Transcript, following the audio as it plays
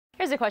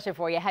Here's a question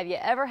for you. Have you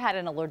ever had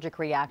an allergic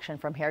reaction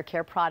from hair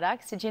care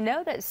products? Did you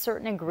know that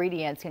certain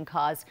ingredients can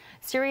cause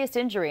serious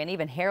injury and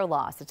even hair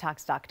loss? The Talk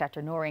Stock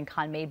Dr. Noreen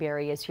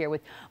Khan-Mayberry is here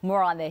with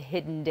more on the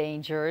hidden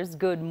dangers.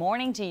 Good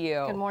morning to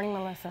you. Good morning,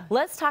 Melissa.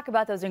 Let's talk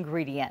about those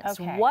ingredients.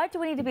 Okay. What do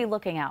we need to be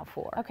looking out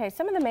for? Okay,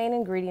 some of the main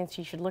ingredients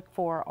you should look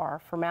for are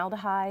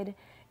formaldehyde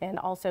and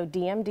also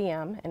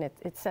DMDM, and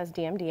it says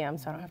DMDM,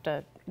 so I don't have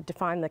to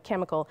define the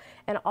chemical,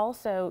 and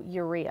also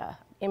urea.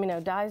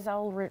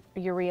 Immunodiazolyl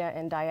urea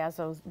and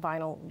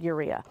diazovinyl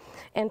urea,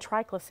 and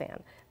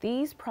triclosan.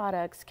 These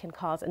products can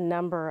cause a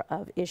number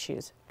of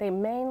issues. They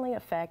mainly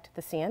affect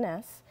the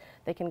CNS.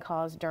 They can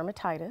cause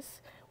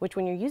dermatitis, which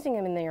when you're using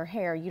them in your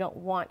hair, you don't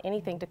want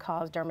anything to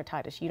cause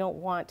dermatitis. You don't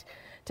want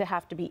to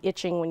have to be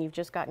itching when you've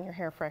just gotten your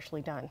hair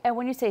freshly done. And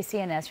when you say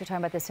CNS, you're talking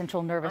about the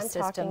central nervous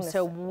system.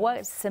 So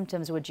what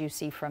symptoms would you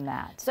see from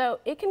that? So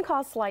it can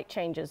cause slight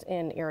changes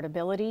in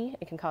irritability.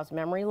 It can cause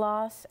memory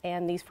loss,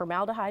 and these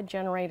formaldehyde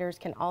generators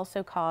can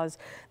also cause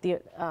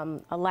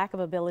a lack of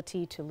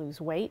ability to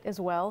lose weight as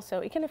well. So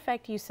it can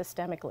affect you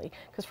systemically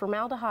because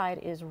formaldehyde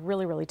is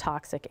really, really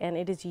toxic, and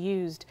it is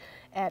used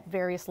at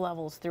various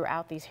levels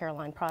throughout these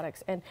hairline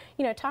products. And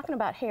you know, talking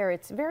about hair,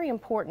 it's very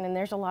important, and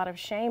there's a lot of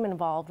shame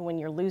involved when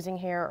you're losing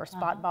hair or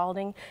spot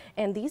balding,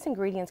 and these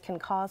ingredients can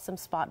cause some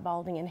spot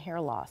balding and hair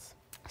loss.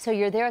 So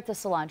you're there at the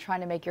salon trying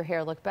to make your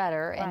hair look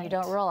better, and you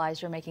don't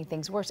realize you're making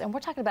things worse. And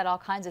we're talking about all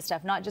kinds of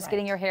stuff, not just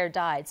getting your hair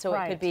dyed. So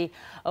it could be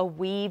a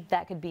weave,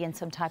 that could be in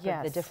some type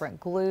of the different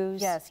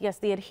glues. Yes,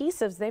 the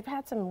adhesives, they've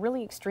had some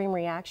really extreme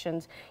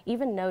reactions,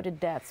 even noted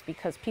deaths,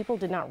 because people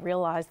did not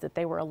realize that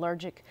they were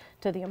allergic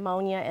to the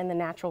ammonia and the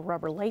natural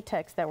rubber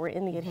latex that were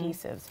in the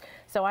adhesives.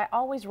 So I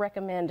always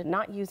recommend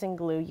not using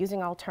glue,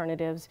 using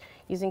alternatives,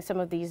 using some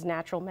of these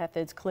natural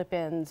methods,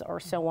 clip-ins or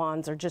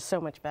sew-ons are just so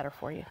much better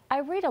for you. I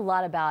read a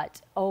lot about,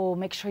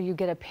 make sure you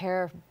get a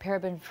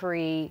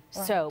paraben-free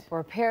soap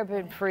or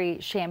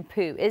paraben-free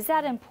shampoo. Is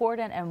that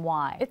important, and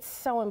why? It's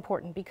so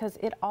important because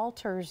it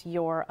alters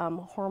your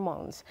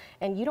hormones,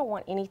 and you don't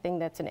want anything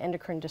that's an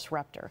endocrine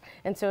disruptor.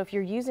 And so if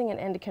you're using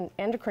an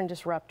endocrine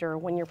disruptor,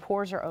 when your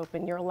pores are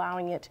open, you're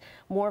allowing it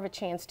more of a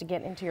chance to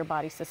get into your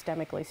body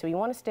systemically. So you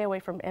want to stay away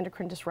from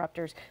endocrine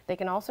disruptors. They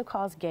can also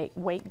cause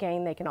weight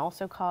gain. They can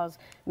also cause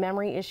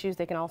memory issues.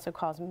 They can also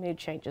cause mood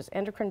changes.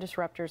 Endocrine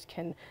disruptors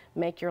can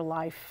make your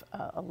life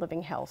a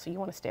living hell, so you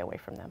want to stay away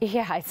from them.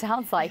 Yeah, it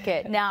sounds like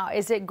it. Now,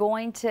 is it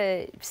going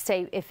to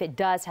say if it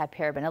does have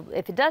paraben?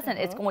 If it doesn't,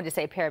 it's going to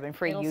say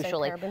paraben-free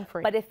usually. Say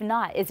paraben-free. But if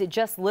not, is it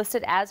just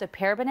listed as a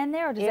paraben in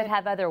there, or does it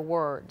have other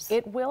words?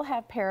 It will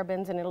have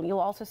parabens, and you'll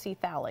also see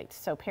phthalates.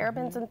 So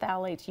parabens and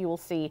phthalates you will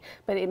see,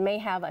 but it may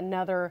have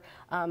another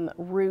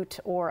root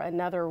or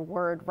another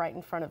word right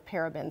in front of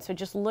paraben. So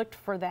just look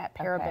for that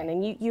paraben,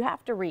 and you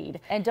have to read.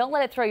 And don't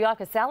let it throw you off,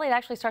 because phthalate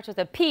actually starts with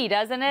a P,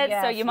 doesn't it?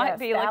 Yes, so you might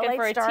be looking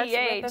for a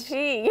TH. With a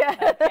P.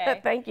 Okay.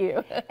 Thank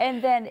you.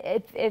 And then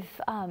if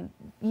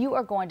you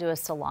are going to a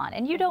salon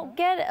and you don't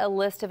get a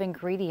list of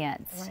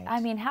ingredients,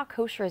 I mean, how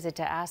kosher is it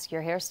to ask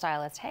your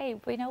hairstylist, hey,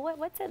 you know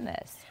what's in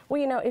this?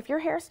 Well, you know, if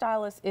your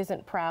hairstylist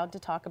isn't proud to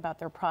talk about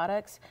their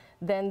products,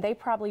 then they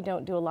probably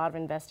don't do a lot of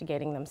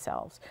investigating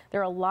themselves.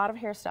 There are a lot of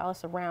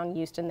hairstylists around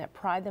Houston that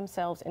pride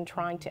themselves in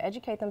trying to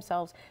educate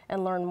themselves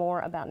and learn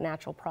more about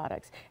natural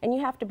products. And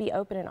you have to be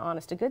open and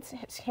honest. A good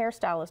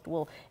hairstylist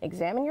will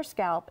examine your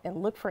scalp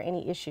and look for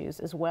any issues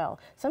as well.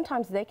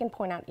 Sometimes they can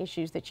point out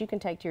issues that you can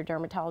take to your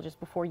dermatologist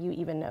before you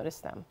even notice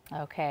them.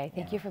 Okay,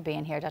 thank you for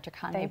being here, Dr.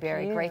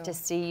 Khan-Mayberry. Great to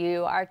see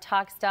you. Our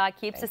Talk Stock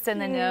keeps us in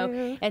the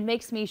know and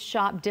makes me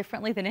shop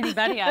differently than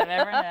anybody I've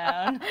ever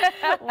known.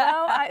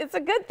 Well, it's a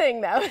good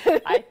thing, though.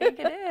 I think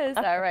it is.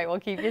 All right, well,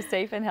 keep you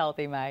safe and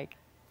healthy, Mike.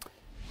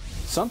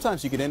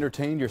 Sometimes you can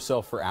entertain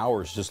yourself for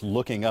hours just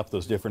looking up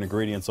those different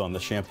ingredients on the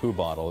shampoo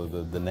bottle.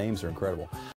 The names are incredible.